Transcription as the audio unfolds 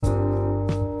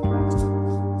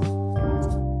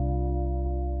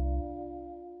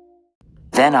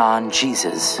then on,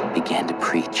 Jesus began to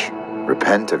preach.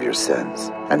 Repent of your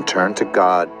sins and turn to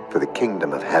God, for the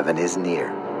kingdom of heaven is near.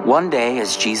 One day,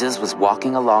 as Jesus was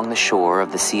walking along the shore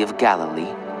of the Sea of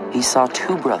Galilee, he saw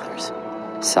two brothers,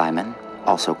 Simon,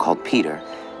 also called Peter,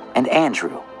 and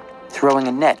Andrew, throwing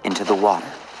a net into the water,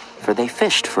 for they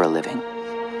fished for a living.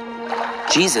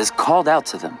 Jesus called out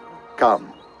to them,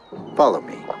 "Come, follow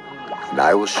me, and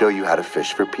I will show you how to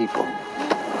fish for people."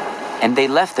 And they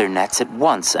left their nets at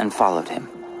once and followed him.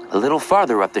 A little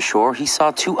farther up the shore, he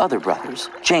saw two other brothers,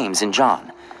 James and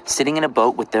John, sitting in a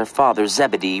boat with their father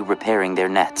Zebedee repairing their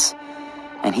nets.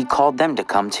 And he called them to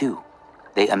come too.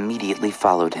 They immediately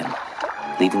followed him,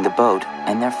 leaving the boat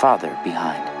and their father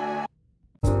behind.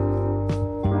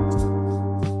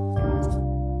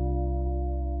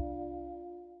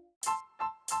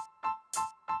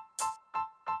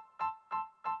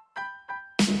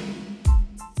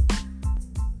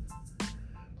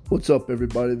 What's up,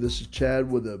 everybody? This is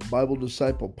Chad with the Bible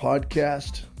Disciple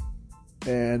Podcast.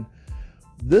 And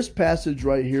this passage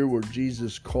right here where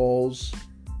Jesus calls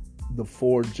the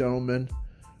four gentlemen,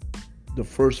 the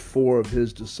first four of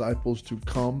his disciples, to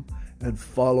come and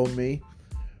follow me.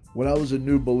 When I was a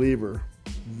new believer,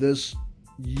 this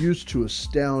used to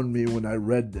astound me when I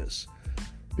read this,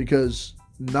 because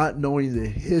not knowing the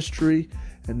history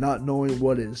and not knowing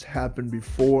what has happened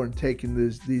before and taking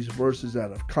these verses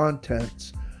out of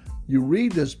context, you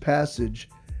read this passage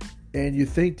and you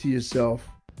think to yourself,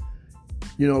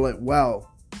 wow,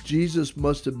 Jesus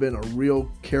must have been a real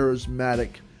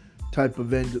charismatic type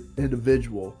of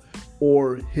individual,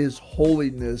 or his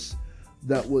holiness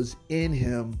that was in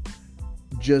him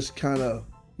just kind of,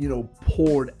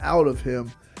 poured out of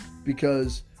him.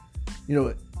 Because,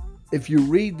 if you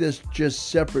read this just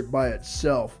separate by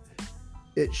itself,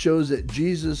 it shows that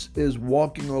Jesus is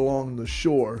walking along the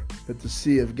shore at the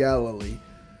Sea of Galilee.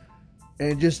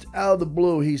 And just out of the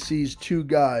blue, he sees two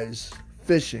guys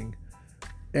fishing.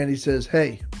 And he says,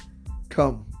 "Hey,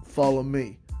 come, follow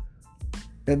me."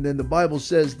 And then the Bible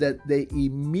says that they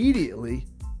immediately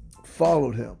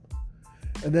followed him.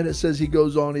 And then it says he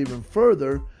goes on even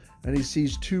further, and he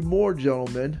sees two more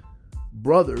gentlemen,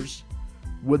 brothers,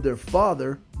 with their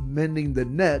father mending the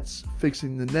nets,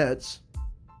 fixing the nets.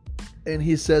 And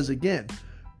he says again,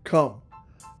 "Come,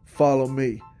 follow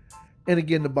me." And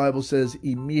again, the Bible says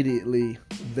immediately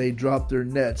they dropped their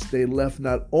nets. They left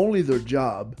not only their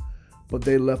job, but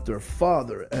they left their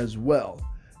father as well,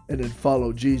 and then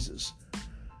followed Jesus.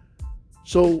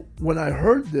 So when I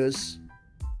heard this,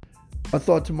 I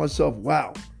thought to myself,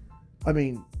 wow,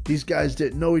 these guys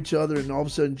didn't know each other, and all of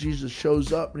a sudden Jesus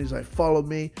shows up and he's like, "Follow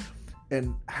me."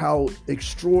 And how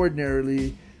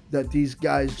extraordinarily that these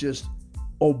guys just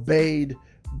obeyed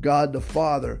God the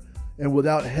Father, and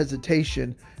without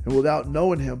hesitation and without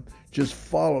knowing him, just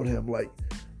followed him. Like,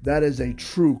 that is a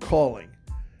true calling.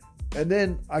 And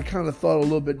then I kind of thought a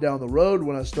little bit down the road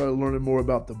when I started learning more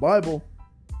about the Bible.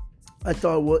 I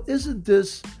thought, well, isn't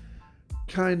this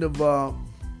kind of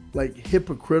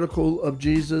hypocritical of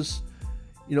Jesus?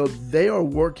 They are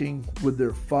working with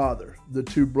their father, the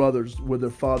two brothers with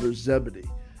their father Zebedee.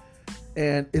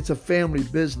 And it's a family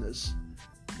business.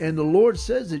 And the Lord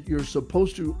says that you're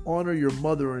supposed to honor your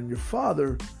mother and your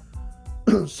father.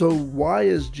 So why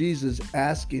is Jesus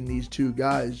asking these two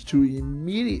guys to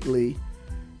immediately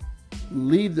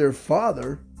leave their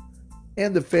father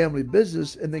and the family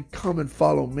business and then come and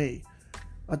follow me?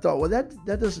 I thought, well, that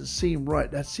doesn't seem right.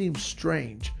 That seems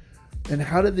strange. And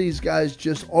how did these guys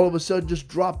just all of a sudden just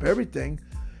drop everything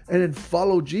and then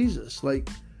follow Jesus? Like,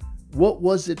 what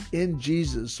was it in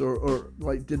Jesus? Or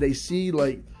did they see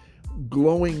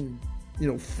glowing,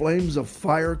 flames of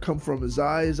fire come from his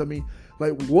eyes?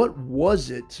 What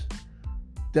was it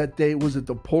that was it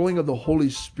the pulling of the Holy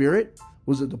Spirit?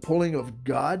 Was it the pulling of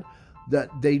God that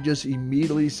they just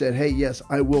immediately said, "Hey, yes,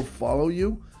 I will follow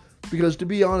you"? Because to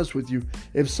be honest with you,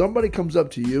 if somebody comes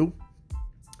up to you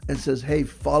and says, "Hey,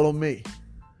 follow me,"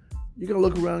 you're going to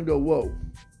look around and go, "Whoa,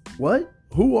 what?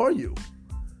 Who are you?"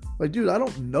 Dude, I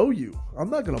don't know you. I'm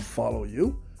not going to follow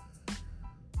you.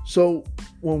 So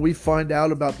when we find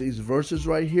out about these verses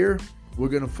right here, we're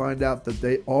going to find out that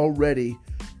they already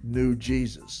knew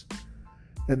Jesus.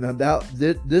 And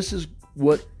this is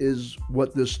what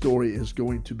this story is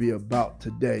going to be about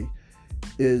today.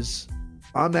 Is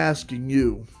I'm asking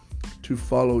you to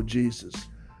follow Jesus.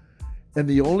 And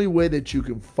the only way that you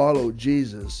can follow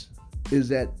Jesus is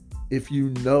that if you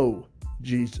know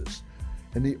Jesus.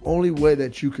 And the only way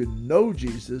that you can know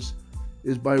Jesus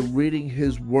is by reading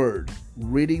his word,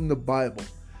 reading the Bible,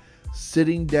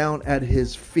 sitting down at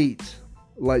his feet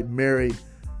like Mary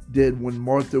did when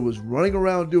Martha was running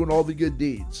around doing all the good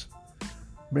deeds.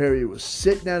 Mary was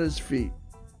sitting at his feet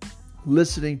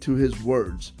listening to his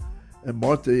words. And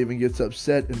Martha even gets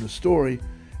upset in the story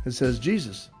and says,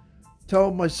 Jesus,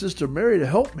 tell my sister Mary to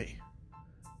help me.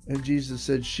 And Jesus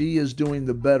said, she is doing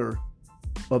the better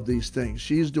of these things.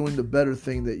 She is doing the better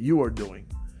thing that you are doing.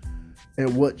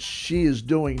 And what she is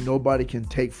doing, nobody can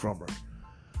take from her.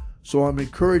 So I'm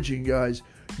encouraging you guys,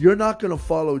 you're not going to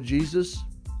follow Jesus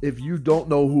if you don't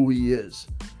know who he is.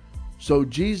 So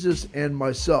Jesus and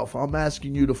myself, I'm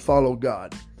asking you to follow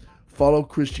God, follow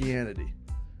Christianity.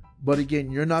 But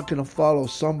again, you're not going to follow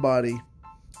somebody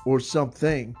or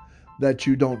something that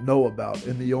you don't know about.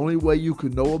 And the only way you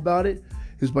can know about it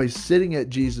is by sitting at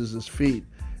Jesus' feet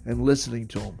and listening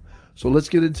to him. So let's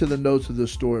get into the notes of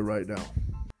this story right now.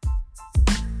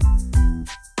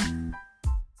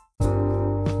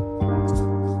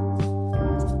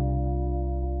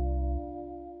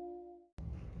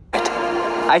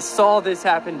 I saw this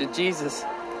happen to Jesus,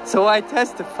 so I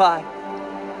testify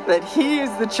that he is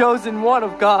the chosen one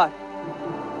of God.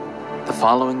 The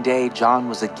following day, John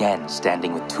was again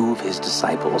standing with two of his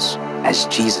disciples. As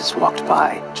Jesus walked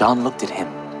by, John looked at him.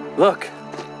 Look,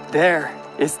 there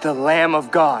is the Lamb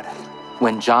of God.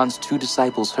 When John's two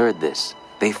disciples heard this,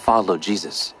 they followed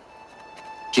Jesus.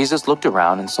 Jesus looked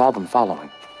around and saw them following.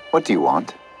 What do you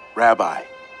want? Rabbi,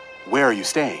 where are you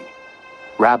staying?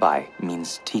 Rabbi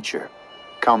means teacher.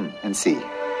 Come and see.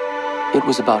 It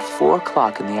was about 4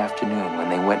 o'clock in the afternoon when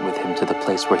they went with him to the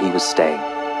place where he was staying,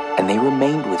 and they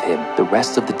remained with him the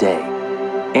rest of the day.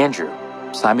 Andrew,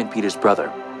 Simon Peter's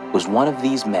brother, was one of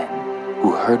these men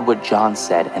who heard what John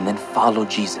said and then followed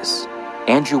Jesus.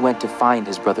 Andrew went to find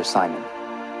his brother Simon.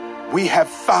 We have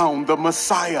found the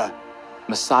Messiah.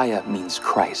 Messiah means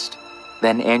Christ.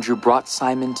 Then Andrew brought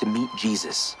Simon to meet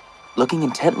Jesus. Looking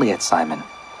intently at Simon,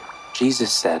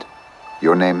 Jesus said,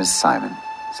 Your name is Simon,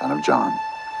 son of John,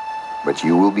 but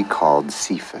you will be called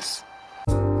Cephas.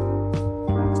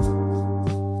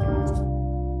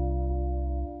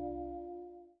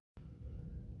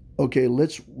 Okay,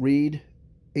 let's read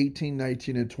 18,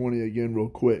 19, and 20 again real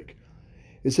quick.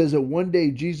 It says that one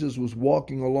day Jesus was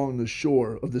walking along the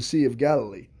shore of the Sea of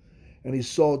Galilee, and he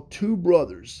saw two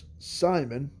brothers,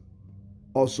 Simon,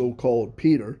 also called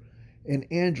Peter, and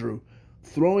Andrew,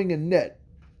 throwing a net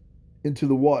into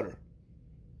the water,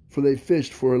 for they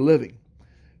fished for a living.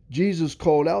 Jesus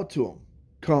called out to them,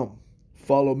 Come,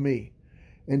 follow me,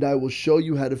 and I will show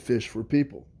you how to fish for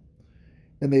people.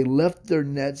 And they left their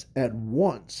nets at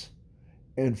once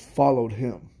and followed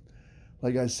him.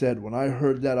 Like I said, when I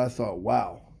heard that, I thought,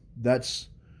 wow, that's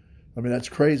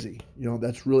crazy.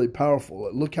 That's really powerful.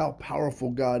 Look how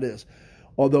powerful God is.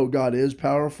 Although God is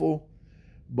powerful,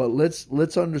 but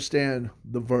let's understand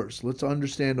the verse. Let's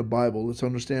understand the Bible. Let's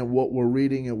understand what we're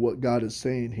reading and what God is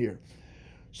saying here.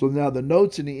 So now the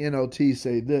notes in the NLT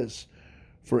say this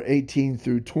for 18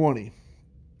 through 20.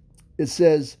 It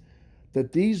says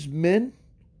that these men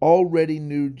already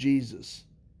knew Jesus.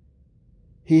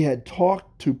 He had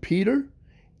talked to Peter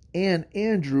and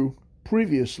Andrew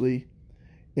previously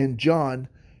in John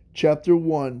chapter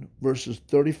 1, verses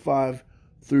 35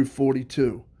 through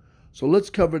 42. So let's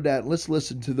cover that. Let's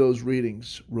listen to those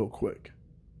readings real quick.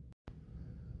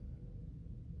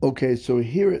 Okay, so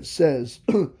here it says,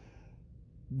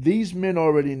 these men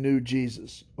already knew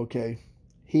Jesus, okay?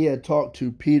 He had talked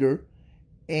to Peter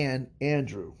and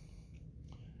Andrew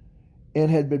and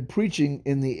had been preaching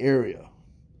in the area.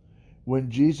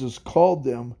 When Jesus called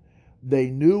them,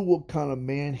 they knew what kind of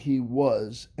man he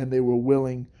was, and they were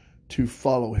willing to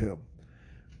follow him.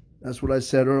 That's what I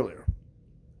said earlier.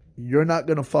 You're not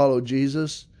going to follow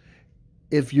Jesus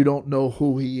if you don't know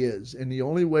who he is. And the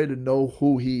only way to know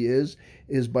who he is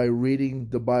by reading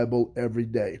the Bible every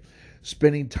day,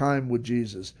 spending time with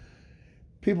Jesus.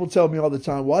 People tell me all the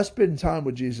time, well, I spend time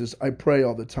with Jesus. I pray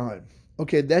all the time.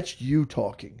 Okay, that's you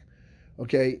talking.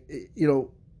 Okay,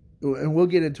 and we'll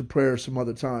get into prayer some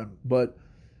other time. But,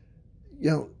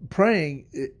 praying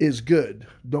is good.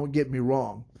 Don't get me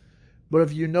wrong. But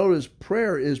if you notice,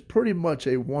 prayer is pretty much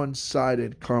a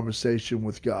one-sided conversation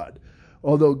with God.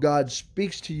 Although God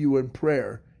speaks to you in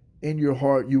prayer, in your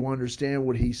heart you understand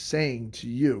what he's saying to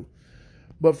you.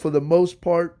 But for the most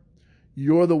part,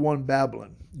 you're the one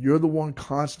babbling. You're the one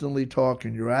constantly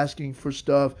talking. You're asking for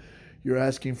stuff. You're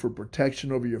asking for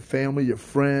protection over your family, your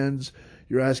friends.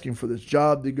 You're asking for this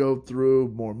job to go through,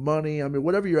 more money.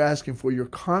 Whatever you're asking for, you're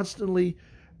constantly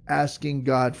asking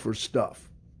God for stuff.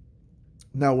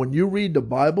 Now, when you read the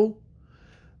Bible,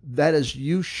 that is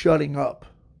you shutting up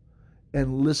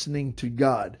and listening to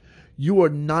God. You are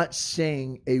not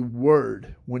saying a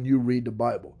word when you read the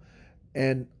Bible.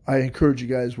 And I encourage you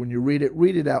guys, when you read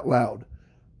it out loud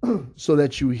so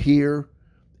that you hear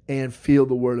and feel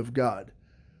the Word of God.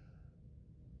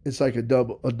 it's like a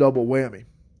double whammy.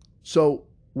 So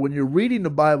when you're reading the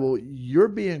Bible, you're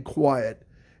being quiet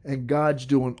and God's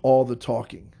doing all the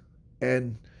talking.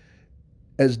 And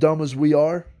as dumb as we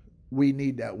are, we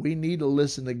need that. We need to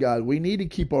listen to God. We need to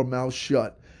keep our mouths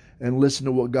shut and listen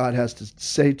to what God has to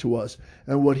say to us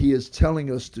and what he is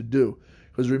telling us to do.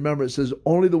 Because remember, it says,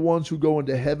 only the ones who go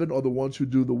into heaven are the ones who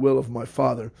do the will of my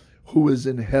Father who is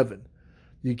in heaven.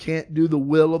 You can't do the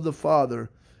will of the Father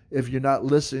if you're not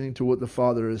listening to what the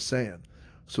Father is saying.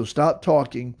 So stop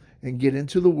talking and get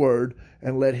into the Word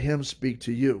and let him speak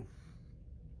to you.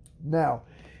 Now,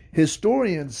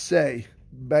 historians say,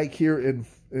 back here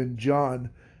in John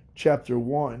chapter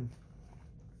 1,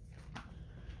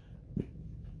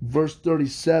 verse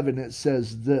 37, it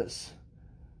says this.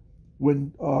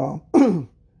 When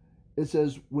it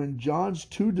says, when John's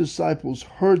two disciples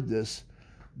heard this,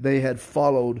 they had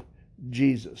followed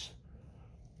Jesus.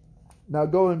 Now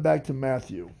going back to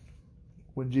Matthew,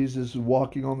 when Jesus is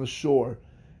walking on the shore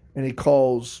and he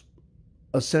calls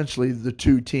essentially the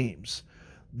two teams.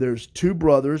 There's two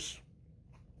brothers,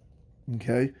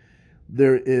 okay?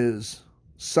 There is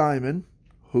Simon,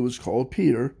 who is called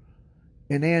Peter,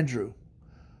 and Andrew.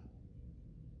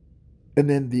 And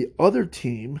then the other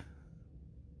team,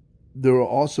 there are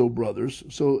also brothers.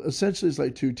 So essentially it's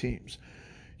like two teams.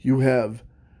 You have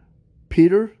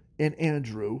Peter and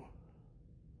Andrew,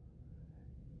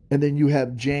 and then you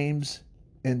have James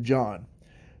and John.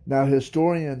 Now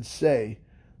historians say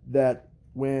that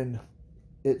when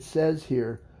it says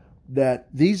here that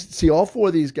all four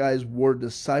of these guys were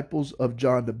disciples of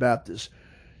John the Baptist.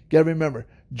 You got to remember,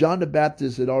 John the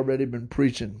Baptist had already been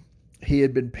preaching. He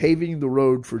had been paving the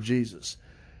road for Jesus.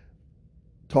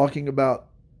 Talking about,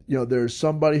 there's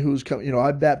somebody who's coming.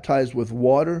 I baptize with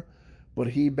water, but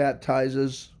he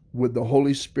baptizes with the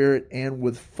Holy Spirit and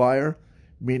with fire,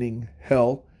 meaning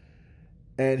hell.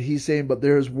 And he's saying, but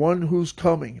there is one who's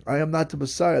coming. I am not the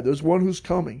Messiah. There's one who's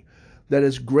coming that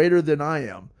is greater than I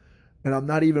am. And I'm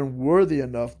not even worthy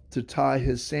enough to tie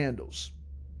his sandals.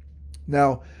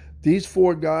 Now, these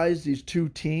four guys, these two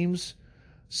teams,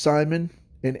 Simon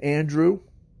and Andrew,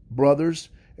 brothers,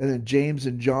 and then James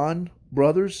and John,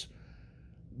 brothers,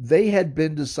 they had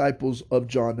been disciples of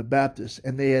John the Baptist,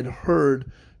 and they had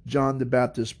heard John the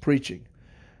Baptist preaching.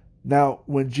 Now,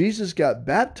 when Jesus got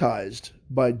baptized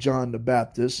by John the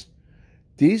Baptist,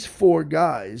 these four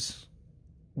guys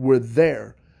were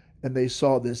there, and they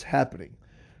saw this happening.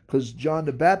 Because John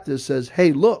the Baptist says,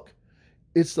 hey, look,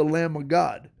 it's the Lamb of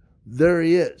God. There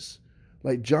he is.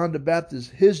 Like John the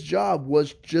Baptist, his job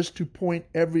was just to point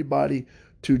everybody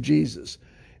to Jesus.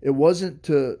 It wasn't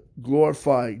to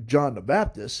glorify John the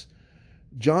Baptist.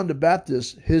 John the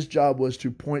Baptist, his job was to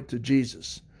point to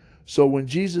Jesus. So when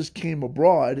Jesus came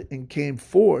abroad and came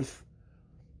forth,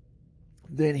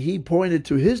 then he pointed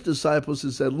to his disciples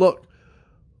and said, look,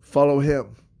 follow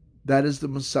him. That is the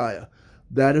Messiah.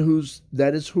 That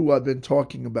is who I've been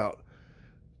talking about.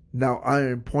 Now I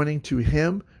am pointing to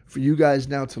him for you guys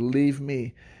now to leave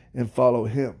me and follow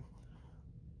him.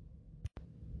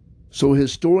 So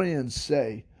historians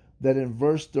say that in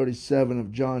verse 37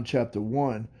 of John chapter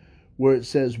 1, where it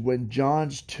says, when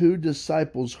John's two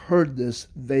disciples heard this,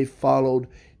 they followed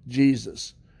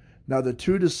Jesus. Now the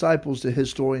two disciples, the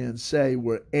historians say,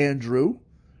 were Andrew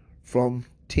from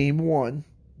team 1,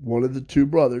 one of the two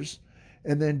brothers,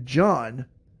 and then John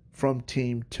from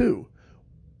team 2,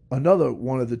 another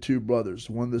one of the two brothers,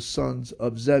 one of the sons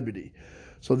of Zebedee.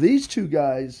 So these two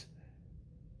guys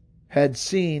had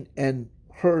seen and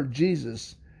heard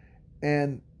Jesus,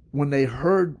 and when they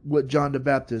heard what John the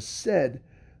Baptist said,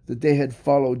 that they had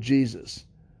followed Jesus.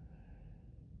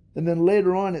 And then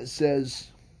later on it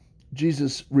says,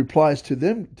 Jesus replies to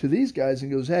these guys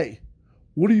and goes, hey,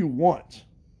 what do you want?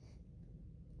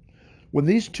 When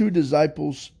these two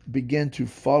disciples began to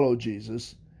follow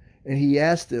Jesus, and he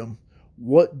asked them,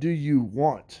 what do you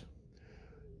want?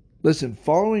 Listen,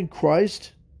 following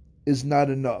Christ is not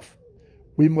enough.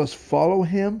 We must follow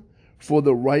him for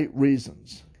the right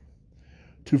reasons.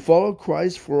 To follow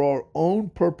Christ for our own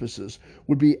purposes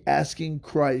would be asking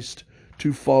Christ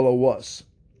to follow us,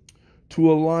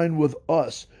 to align with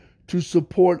us, to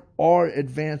support our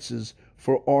advances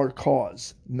for our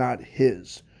cause, not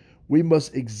his. We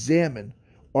must examine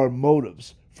our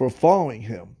motives for following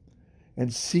him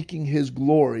and seeking his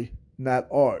glory, not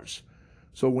ours.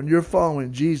 So when you're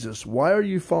following Jesus, why are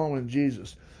you following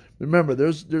Jesus? Remember,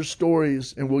 there's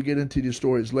stories, and we'll get into these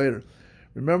stories later.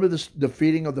 Remember the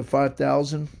feeding of the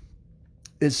 5,000?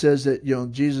 It says that,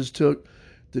 Jesus took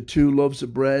the 2 loaves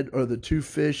of bread, or the 2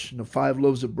 fish and the 5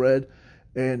 loaves of bread,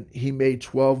 and he made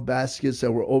 12 baskets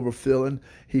that were overfilling.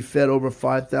 He fed over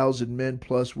 5,000 men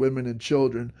plus women and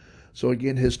children. So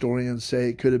again, historians say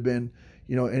it could have been,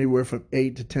 anywhere from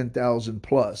 8 to 10,000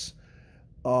 plus.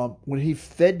 When he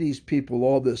fed these people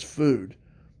all this food,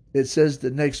 it says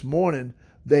the next morning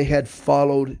they had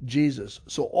followed Jesus.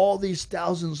 So all these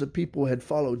thousands of people had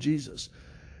followed Jesus.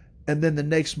 And then the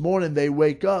next morning they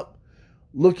wake up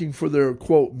looking for their,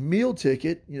 quote, meal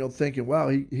ticket, thinking, wow,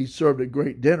 he served a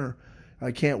great dinner.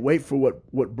 I can't wait for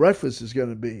what breakfast is going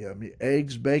to be. I mean,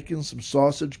 eggs, bacon, some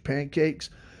sausage, pancakes.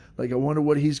 Like, I wonder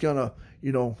what he's going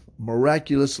to,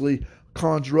 miraculously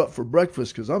conjure up for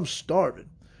breakfast, because I'm starving.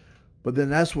 But then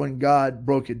that's when God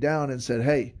broke it down and said,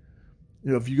 hey,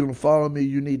 if you're going to follow me,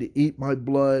 you need to eat my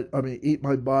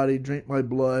body, drink my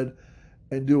blood,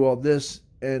 and do all this.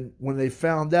 And when they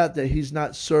found out that he's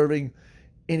not serving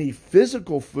any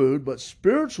physical food, but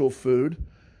spiritual food,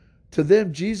 to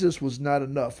them, Jesus was not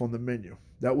enough on the menu.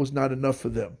 That was not enough for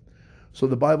them. So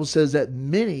the Bible says that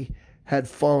many had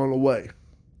fallen away.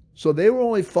 So they were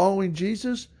only following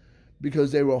Jesus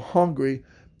because they were hungry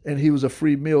and he was a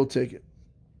free meal ticket.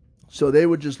 So they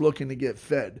were just looking to get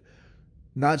fed.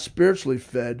 Not spiritually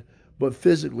fed, but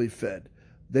physically fed.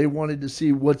 They wanted to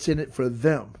see what's in it for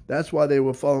them. That's why they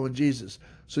were following Jesus.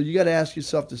 So you got to ask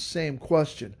yourself the same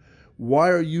question. Why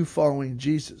are you following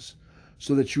Jesus?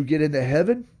 So that you get into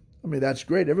heaven? I mean, that's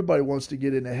great. Everybody wants to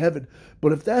get into heaven.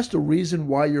 But if that's the reason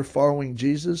why you're following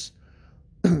Jesus,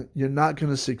 you're not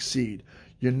going to succeed.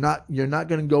 You're not going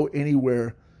to go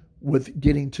anywhere with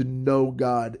getting to know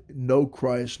God, know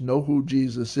Christ, know who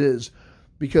Jesus is,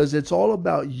 because it's all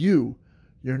about you.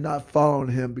 You're not following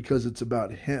him because it's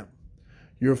about him.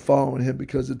 You're following him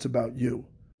because it's about you.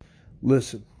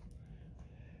 Listen,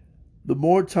 the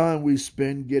more time we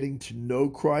spend getting to know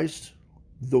Christ,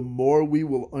 the more we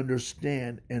will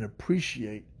understand and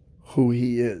appreciate who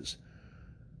he is.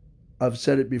 I've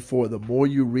said it before, the more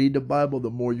you read the Bible,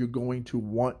 the more you're going to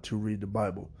want to read the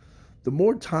Bible. The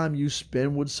more time you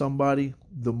spend with somebody,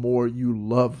 the more you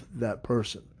love that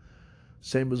person.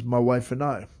 Same as my wife and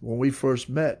I. When we first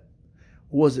met,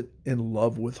 I wasn't in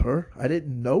love with her. I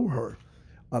didn't know her.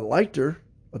 I liked her.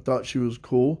 I thought she was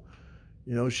cool.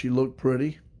 She looked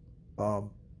pretty.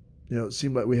 It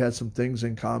seemed like we had some things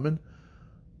in common.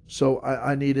 So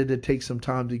I needed to take some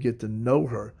time to get to know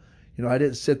her. I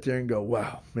didn't sit there and go,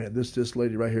 wow, man, this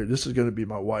lady right here, this is going to be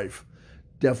my wife.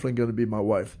 Definitely going to be my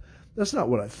wife. That's not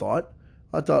what I thought.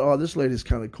 I thought, oh, this lady's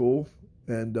kind of cool.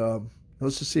 And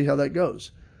let's just see how that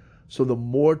goes. So the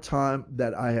more time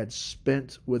that I had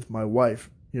spent with my wife,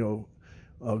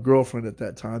 a girlfriend at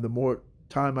that time, the more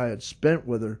time I had spent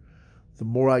with her, the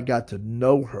more I got to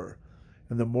know her.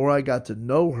 And the more I got to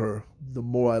know her, the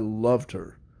more I loved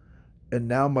her. And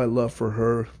now my love for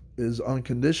her is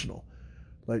unconditional.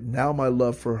 Like, now my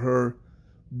love for her,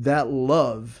 that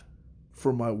love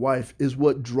for my wife is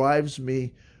what drives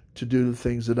me to do the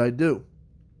things that I do.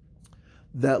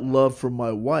 That love for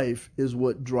my wife is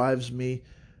what drives me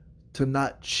to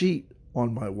not cheat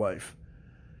on my wife.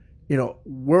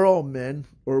 We're all men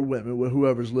or women,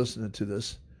 whoever's listening to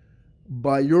this.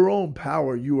 By your own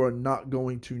power, you are not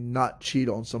going to not cheat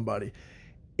on somebody.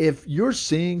 If you're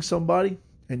seeing somebody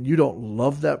and you don't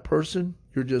love that person,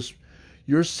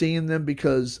 you're seeing them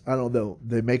because, I don't know,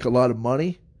 they make a lot of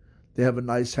money, they have a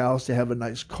nice house, they have a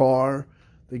nice car,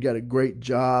 they got a great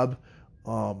job,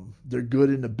 they're good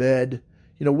in the bed,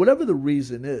 whatever the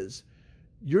reason is,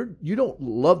 you don't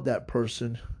love that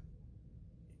person.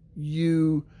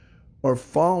 You are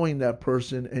following that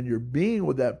person and you're being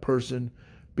with that person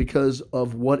because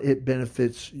of what it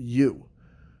benefits you.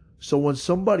 So when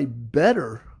somebody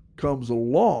better comes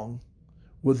along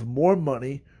with more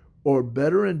money or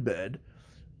better in bed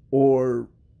or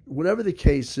whatever the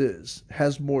case is,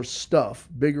 has more stuff,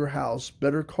 bigger house,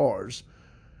 better cars,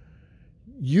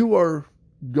 you are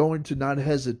going to not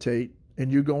hesitate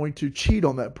and you're going to cheat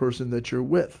on that person that you're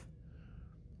with.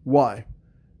 Why?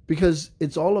 Because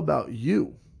it's all about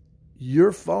you.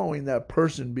 You're following that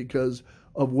person because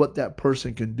of what that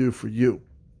person can do for you.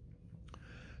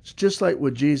 It's just like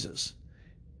with Jesus.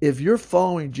 If you're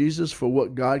following Jesus for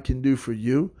what God can do for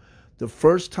you, the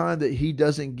first time that he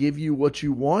doesn't give you what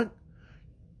you want,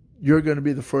 you're going to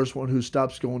be the first one who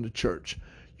stops going to church.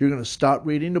 You're going to stop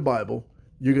reading the Bible.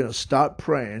 You're going to stop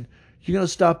praying. You're going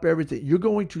to stop everything. You're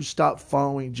going to stop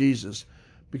following Jesus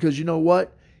because you know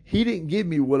what? He didn't give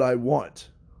me what I want.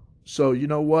 So you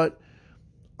know what?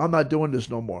 I'm not doing this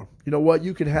no more. You know what?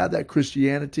 You can have that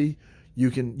Christianity. You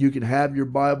can have your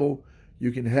Bible.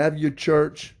 You can have your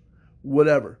church,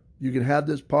 whatever. You can have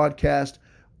this podcast.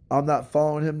 I'm not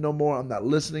following him no more. I'm not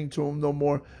listening to him no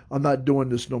more. I'm not doing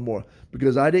this no more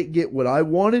because I didn't get what I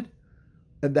wanted.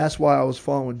 And that's why I was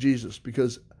following Jesus,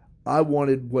 because I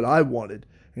wanted what I wanted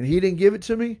and he didn't give it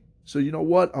to me. So you know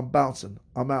what? I'm bouncing.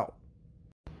 I'm out.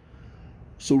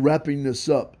 So wrapping this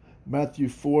up, Matthew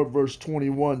 4 verse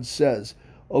 21 says,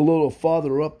 a little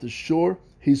farther up the shore,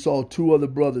 he saw two other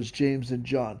brothers, James and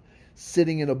John,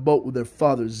 sitting in a boat with their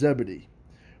father Zebedee,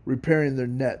 repairing their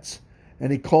nets.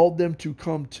 And he called them to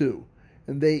come too.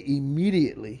 And they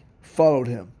immediately followed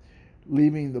him,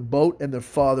 leaving the boat and their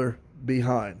father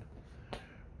behind.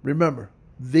 Remember,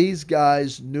 these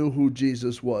guys knew who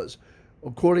Jesus was.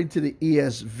 According to the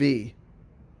ESV,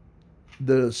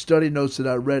 the study notes that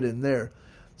I read in there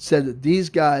said that these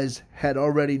guys had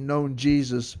already known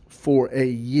Jesus for a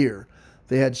year.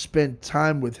 They had spent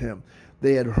time with him.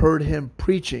 They had heard him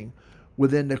preaching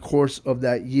within the course of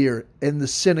that year in the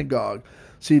synagogue.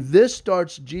 See, this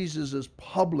starts Jesus'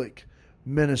 public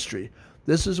ministry.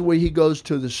 This is where he goes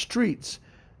to the streets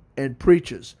and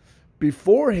preaches.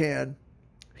 Beforehand,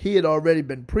 he had already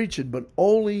been preaching, but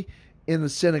only in the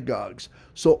synagogues.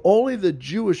 So only the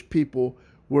Jewish people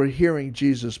were hearing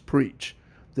Jesus preach.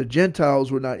 The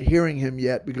Gentiles were not hearing him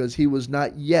yet because he was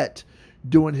not yet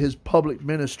doing his public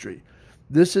ministry.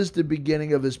 This is the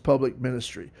beginning of his public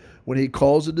ministry, when he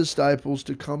calls the disciples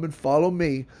to come and follow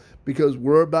me, because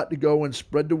we're about to go and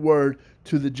spread the word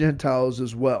to the Gentiles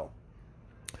as well.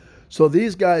 So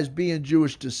these guys, being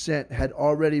Jewish descent, had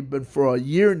already been, for a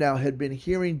year now, had been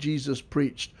hearing Jesus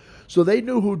preached. So they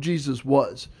knew who Jesus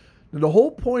was. And the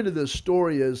whole point of this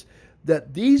story is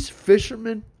that these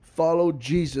fishermen followed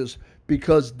Jesus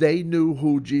because they knew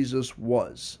who Jesus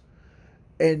was.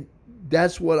 And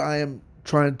that's what I am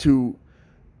trying to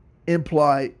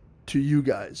imply to you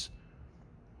guys.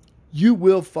 You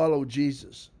will follow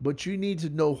Jesus, but you need to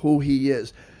know who he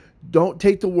is. Don't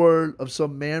take the word of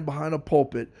some man behind a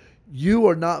pulpit. You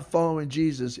are not following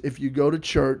Jesus if you go to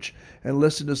church and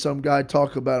listen to some guy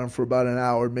talk about him for about an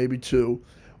hour, maybe two,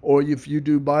 or if you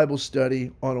do Bible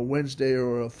study on a Wednesday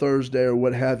or a Thursday or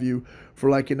what have you for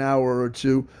like an hour or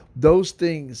two. Those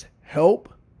things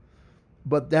help,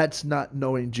 but that's not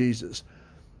knowing Jesus.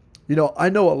 You know, I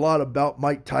know a lot about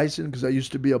Mike Tyson because I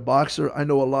used to be a boxer. I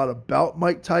know a lot about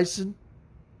Mike Tyson.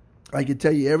 I can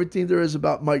tell you everything there is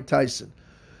about Mike Tyson.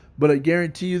 But I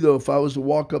guarantee you, though, if I was to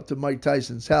walk up to Mike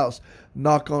Tyson's house,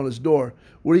 knock on his door,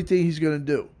 what do you think he's going to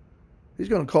do? He's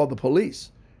going to call the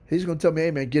police. He's going to tell me,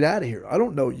 hey, man, get out of here. I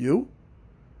don't know you.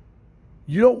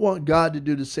 You don't want God to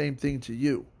do the same thing to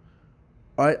you.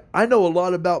 All right? I know a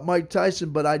lot about Mike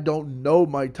Tyson, but I don't know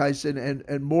Mike Tyson.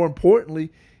 And more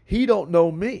importantly, he don't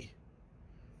know me.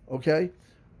 Okay?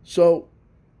 So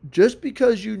just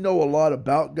because you know a lot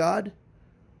about God,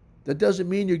 that doesn't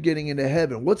mean you're getting into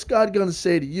heaven. What's God going to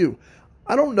say to you?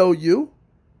 I don't know you.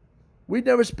 We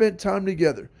never spent time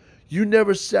together. You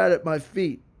never sat at my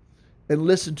feet and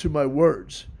listened to my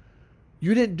words.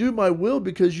 You didn't do my will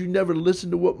because you never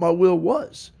listened to what my will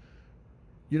was.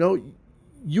 You know,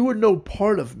 you were no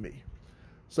part of me.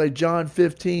 It's like John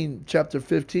 15, chapter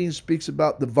 15 speaks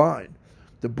about the vine,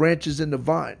 the branches in the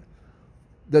vine,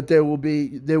 that they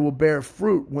will bear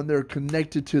fruit when they're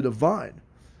connected to the vine.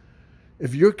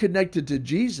 If you're connected to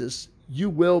Jesus, you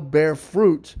will bear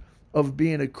fruit of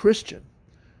being a Christian.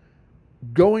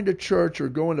 Going to church or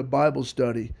going to Bible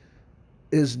study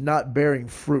is not bearing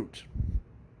fruit.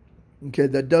 Okay,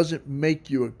 that doesn't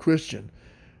make you a Christian.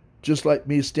 Just like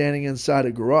me standing inside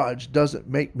a garage doesn't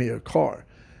make me a car.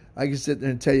 I can sit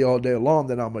there and tell you all day long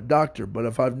that I'm a doctor, but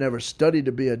if I've never studied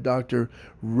to be a doctor,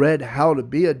 read how to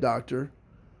be a doctor,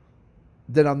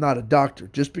 then I'm not a doctor.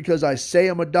 Just because I say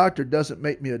I'm a doctor doesn't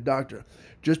make me a doctor.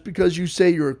 Just because you say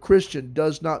you're a Christian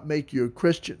does not make you a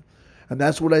Christian. And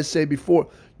that's what I say before.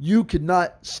 You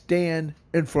cannot stand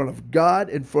in front of God,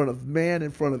 in front of man,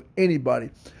 in front of anybody,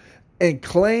 and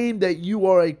claim that you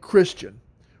are a Christian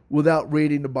without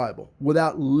reading the Bible,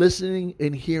 without listening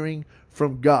and hearing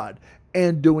from God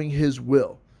and doing his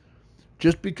will.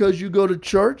 Just because you go to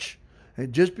church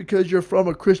and just because you're from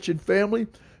a Christian family,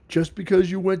 just because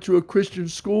you went to a Christian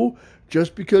school,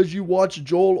 just because you watch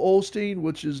Joel Osteen,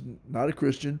 which is not a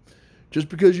Christian, just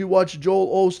because you watch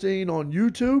Joel Osteen on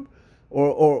YouTube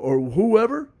or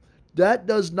whoever, that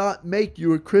does not make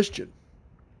you a Christian.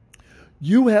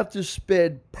 You have to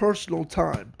spend personal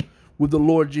time with the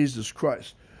Lord Jesus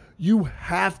Christ. You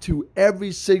have to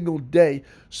every single day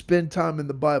spend time in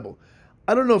the Bible.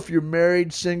 I don't know if you're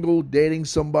married, single, dating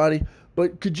somebody,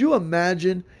 but could you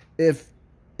imagine if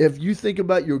you think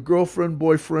about your girlfriend,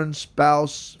 boyfriend,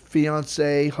 spouse,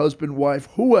 fiance, husband, wife,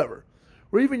 whoever,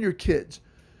 or even your kids,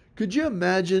 could you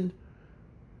imagine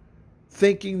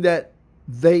thinking that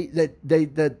they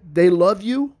love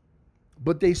you,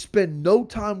 but they spend no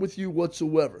time with you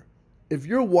whatsoever? If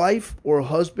your wife or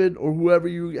husband or whoever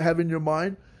you have in your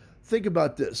mind, think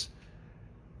about this.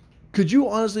 Could you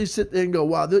honestly sit there and go,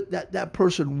 wow, that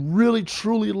person really,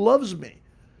 truly loves me?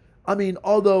 I mean,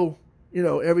 although,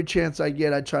 every chance I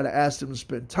get, I try to ask them to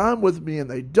spend time with me, and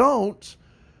they don't.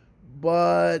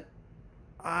 But,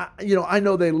 I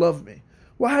know they love me.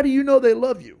 Well, how do you know they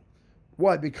love you?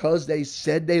 Why? Because they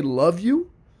said they love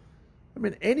you? I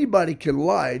mean, anybody can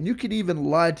lie, and you can even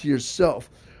lie to yourself.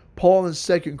 Paul in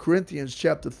 2 Corinthians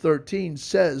chapter 13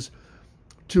 says,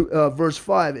 to verse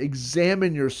 5,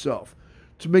 examine yourself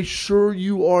to make sure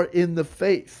you are in the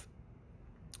faith.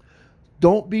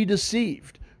 Don't be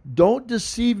deceived. Don't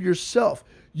deceive yourself.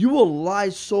 You will lie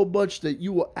so much that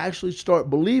you will actually start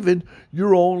believing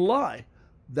your own lie.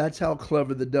 That's how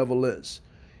clever the devil is.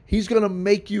 He's going to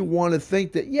make you want to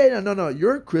think that, no,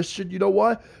 you're a Christian. You know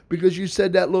why? Because you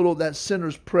said that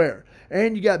sinner's prayer,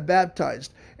 and you got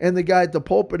baptized. And the guy at the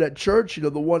pulpit at church, the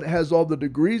one that has all the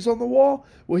degrees on the wall,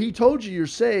 well, he told you you're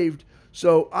saved,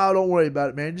 so don't worry about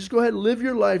it, man. Just go ahead and live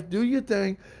your life, do your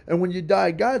thing, and when you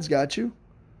die, God's got you.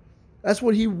 That's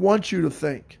what he wants you to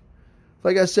think.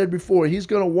 Like I said before, he's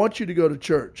going to want you to go to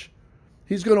church.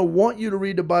 He's going to want you to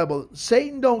read the Bible.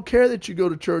 Satan don't care that you go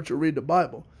to church or read the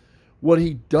Bible. What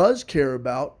he does care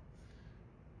about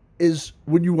is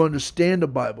when you understand the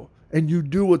Bible and you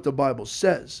do what the Bible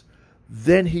says.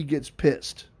 Then he gets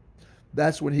pissed.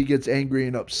 That's when he gets angry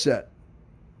and upset.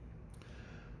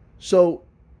 So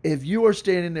if you are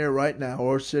standing there right now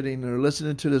or sitting there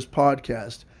listening to this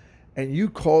podcast and you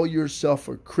call yourself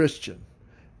a Christian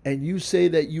and you say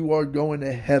that you are going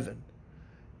to heaven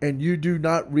and you do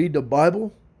not read the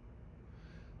Bible,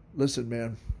 listen,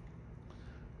 man,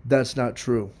 that's not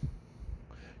true.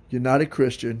 You're not a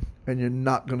Christian and you're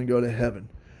not going to go to heaven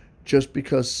just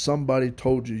because somebody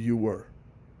told you you were.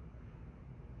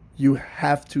 You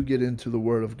have to get into the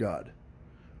Word of God.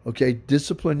 Okay?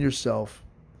 Discipline yourself.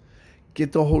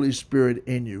 Get the Holy Spirit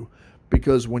in you.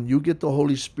 Because when you get the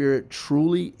Holy Spirit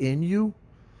truly in you,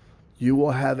 you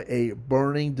will have a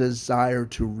burning desire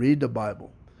to read the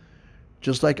Bible.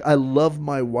 Just like I love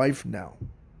my wife now.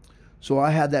 So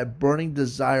I have that burning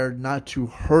desire not to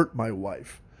hurt my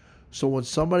wife. So when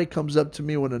somebody comes up to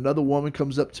me, when another woman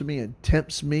comes up to me and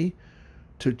tempts me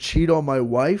to cheat on my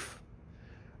wife,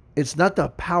 it's not the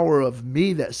power of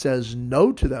me that says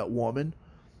no to that woman.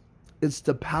 It's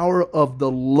the power of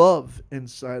the love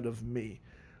inside of me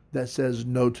that says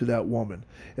no to that woman.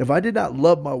 If I did not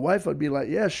love my wife, I'd be like,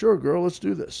 yeah, sure, girl, let's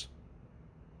do this.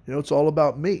 It's all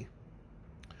about me.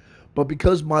 But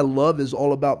because my love is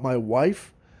all about my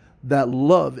wife, that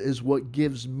love is what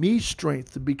gives me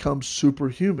strength to become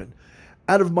superhuman.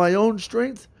 Out of my own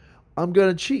strength, I'm going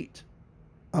to cheat.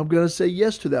 I'm going to say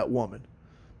yes to that woman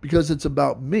because it's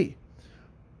about me.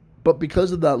 But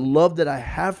because of that love that I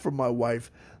have for my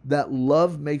wife, that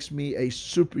love makes me a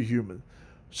superhuman.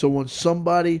 So when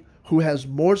somebody who has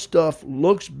more stuff,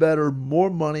 looks better, more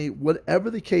money, whatever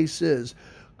the case is,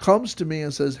 comes to me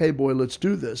and says, hey boy, let's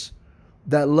do this,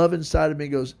 that love inside of me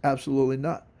goes, absolutely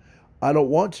not. I don't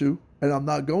want to, and I'm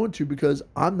not going to because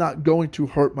I'm not going to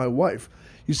hurt my wife.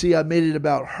 You see, I made it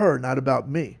about her, not about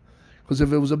me. Because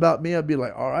if it was about me, I'd be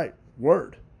like, all right,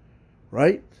 word,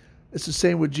 right? It's the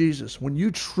same with Jesus. When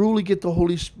you truly get the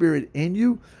Holy Spirit in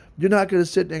you, you're not going to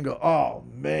sit there and go, oh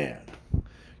man,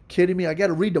 kidding me? I got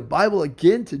to read the Bible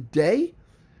again today?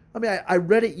 I mean, I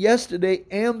read it yesterday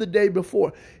and the day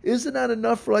before. Isn't that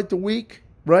enough for like the week,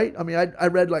 right? I mean, I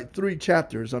read like 3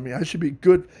 chapters. I mean, I should be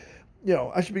good.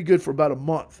 I should be good for about a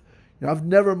month. I've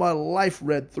never in my life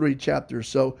read 3 chapters.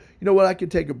 So, you know what? I can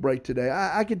take a break today.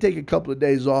 I can take a couple of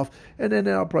days off, and then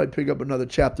I'll probably pick up another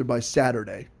chapter by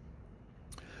Saturday.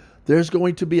 There's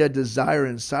going to be a desire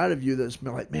inside of you that's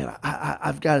like, man,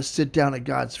 I've got to sit down at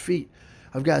God's feet.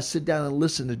 I've got to sit down and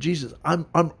listen to Jesus.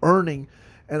 I'm earning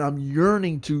and I'm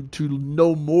yearning to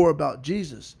know more about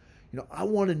Jesus. I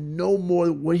want to know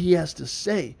more what he has to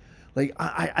say. Like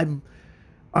I'm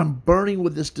burning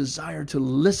with this desire to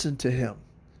listen to him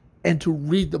and to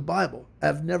read the Bible.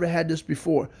 I've never had this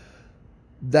before.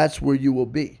 That's where you will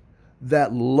be.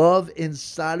 That love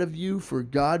inside of you for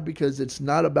God, because it's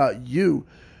not about you.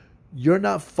 You're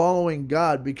not following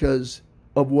God because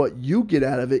of what you get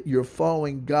out of it. You're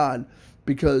following God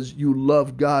because you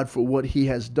love God for what he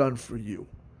has done for you.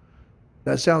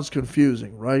 That sounds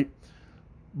confusing, right?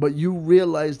 But you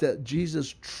realize that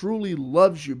Jesus truly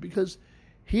loves you because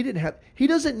he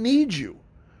doesn't need you.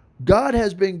 God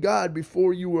has been God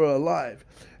before you were alive.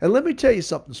 And let me tell you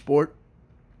something, sport.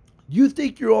 You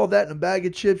think you're all that in a bag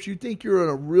of chips? You think you're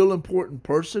a real important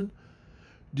person?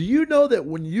 Do you know that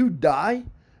when you die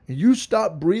and you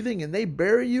stop breathing and they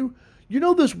bury you,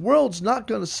 this world's not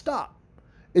going to stop.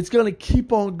 It's going to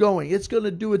keep on going. It's going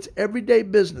to do its everyday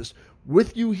business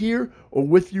with you here or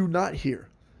with you not here.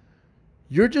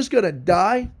 You're just going to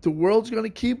die. The world's going to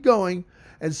keep going.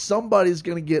 And somebody's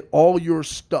going to get all your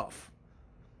stuff.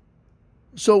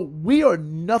 So we are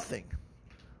nothing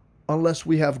unless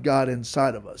we have God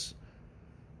inside of us.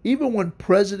 Even when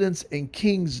presidents and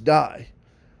kings die,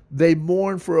 they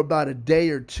mourn for about a day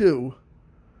or two.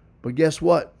 But guess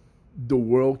what? The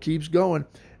world keeps going.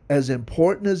 As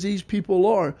important as these people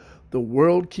are, the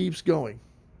world keeps going.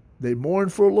 They mourn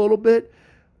for a little bit,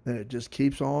 and it just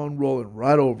keeps on rolling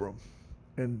right over them.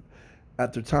 And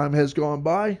after time has gone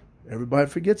by, everybody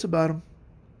forgets about them.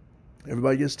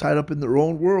 Everybody gets tied up in their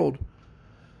own world.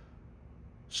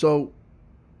 So,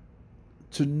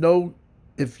 to know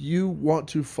if you want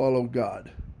to follow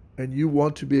God, and you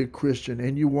want to be a Christian,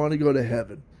 and you want to go to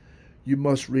heaven, you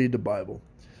must read the Bible.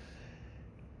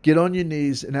 Get on your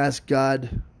knees and ask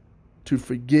God to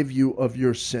forgive you of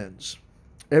your sins.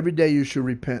 Every day you should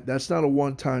repent. That's not a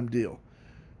one-time deal.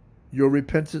 Your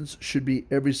repentance should be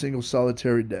every single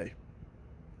solitary day.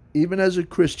 Even as a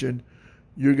Christian,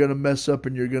 you're going to mess up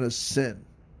and you're going to sin.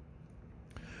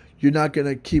 You're not going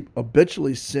to keep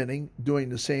habitually sinning, doing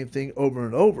the same thing over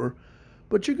and over,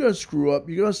 but you're going to screw up.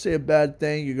 You're going to say a bad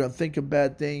thing. You're going to think a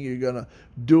bad thing. You're going to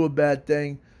do a bad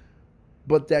thing.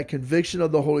 But that conviction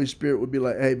of the Holy Spirit would be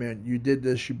like, hey, man, you did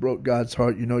this. You broke God's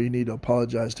heart. You know you need to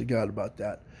apologize to God about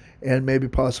that. And maybe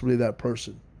possibly that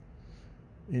person.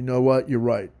 You know what? You're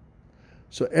right.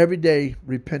 So every day,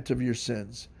 repent of your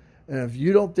sins. And if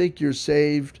you don't think you're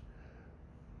saved,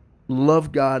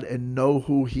 love God and know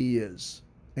who He is.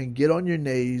 And get on your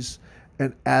knees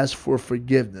and ask for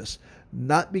forgiveness.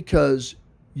 Not because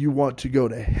you want to go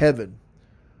to heaven,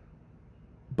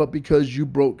 but because you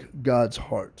broke God's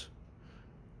heart.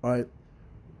 All right?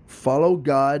 Follow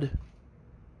God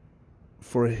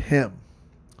for Him,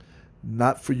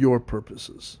 not for your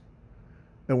purposes.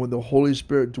 And when the Holy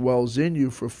Spirit dwells in you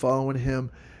for following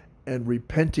Him and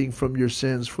repenting from your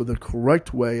sins for the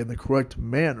correct way and the correct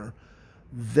manner,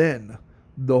 then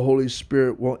the Holy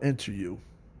Spirit will enter you.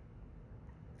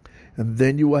 And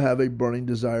then you will have a burning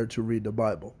desire to read the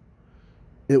Bible.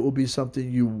 It will be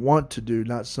something you want to do,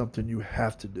 not something you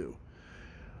have to do.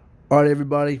 All right,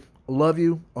 everybody. I love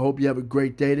you. I hope you have a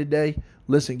great day today.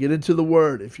 Listen, get into the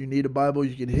Word. If you need a Bible,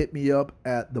 you can hit me up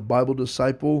at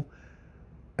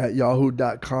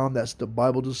thebibledisciple@yahoo.com. That's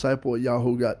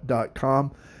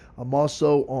thebibledisciple@yahoo.com. I'm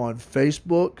also on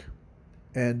Facebook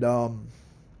and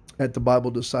at The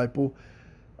Bible Disciple.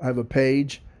 I have a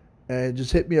page. And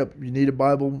just hit me up. If you need a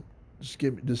Bible,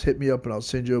 just hit me up and I'll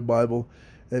send you a Bible.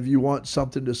 If you want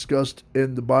something discussed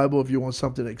in the Bible, if you want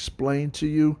something explained to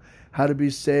you, how to be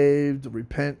saved,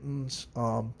 repentance,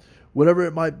 whatever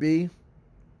it might be,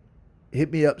 hit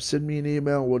me up, send me an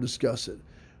email, and we'll discuss it.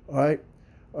 All right?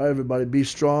 All right, everybody, be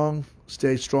strong.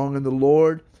 Stay strong in the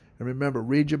Lord. And remember,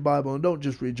 read your Bible. And don't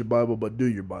just read your Bible, but do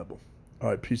your Bible. All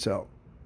right, peace out.